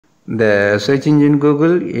The search engine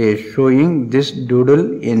Google is showing this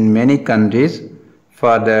doodle in many countries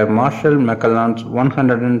for the Marshall McLuhan's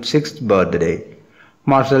 106th birthday.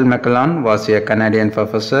 Marshall McLuhan was a Canadian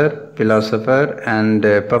professor, philosopher, and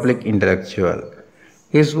public intellectual.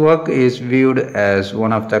 His work is viewed as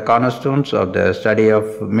one of the cornerstones of the study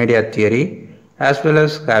of media theory, as well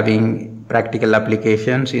as having practical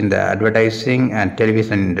applications in the advertising and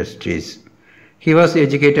television industries. He was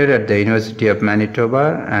educated at the University of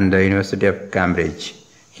Manitoba and the University of Cambridge.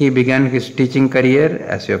 He began his teaching career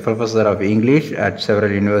as a professor of English at several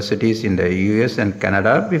universities in the US and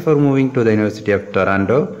Canada before moving to the University of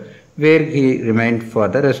Toronto, where he remained for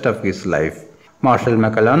the rest of his life. Marshall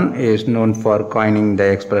McLuhan is known for coining the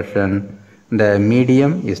expression, "The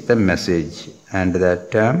medium is the message," and the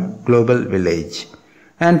term "global village,"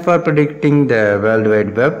 and for predicting the World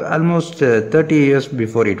Wide Web almost 30 years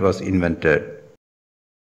before it was invented.